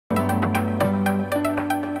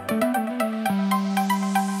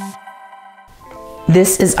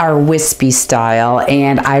This is our Wispy style,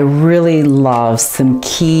 and I really love some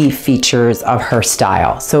key features of her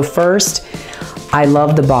style. So first, I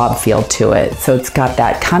love the bob feel to it. So it's got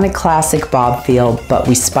that kind of classic bob feel, but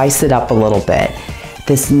we spice it up a little bit.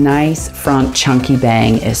 This nice front chunky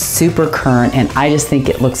bang is super current, and I just think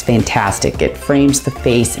it looks fantastic. It frames the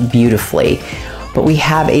face beautifully. But we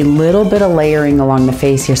have a little bit of layering along the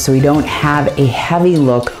face here, so we don't have a heavy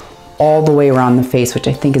look all the way around the face, which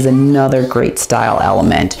I think is another great style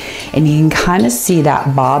element. And you can kind of see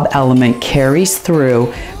that bob element carries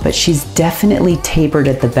through, but she's definitely tapered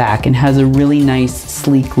at the back and has a really nice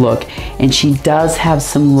sleek look. And she does have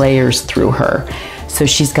some layers through her. So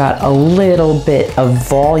she's got a little bit of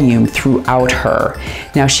volume throughout her.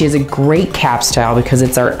 Now she has a great cap style because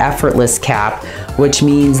it's our effortless cap, which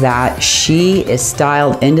means that she is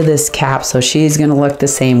styled into this cap, so she's gonna look the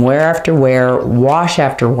same wear after wear, wash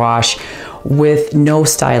after wash, with no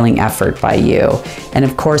styling effort by you. And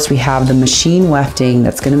of course we have the machine wefting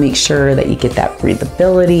that's gonna make sure that you get that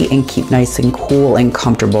breathability and keep nice and cool and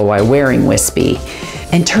comfortable while wearing Wispy.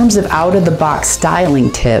 In terms of out-of-the-box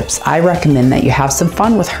styling tips, I recommend that you have some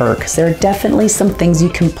fun with her because there are definitely some things you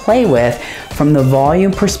can play with from the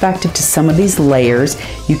volume perspective to some of these layers.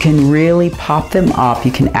 You can really pop them up.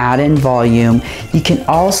 You can add in volume. You can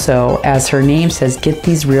also, as her name says, get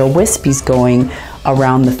these real wispies going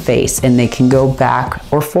around the face, and they can go back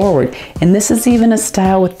or forward. And this is even a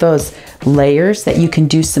style with those layers that you can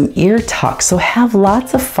do some ear tucks. So have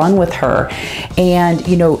lots of fun with her. And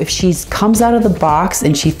you know, if she comes out of the box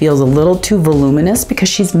and she feels a little too voluminous because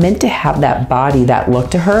she's meant to have that body, that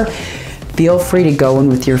look to her, feel free to go in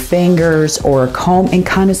with your fingers or a comb and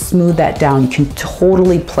kind of smooth that down. You can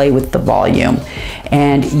totally play with the volume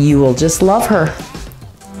and you will just love her.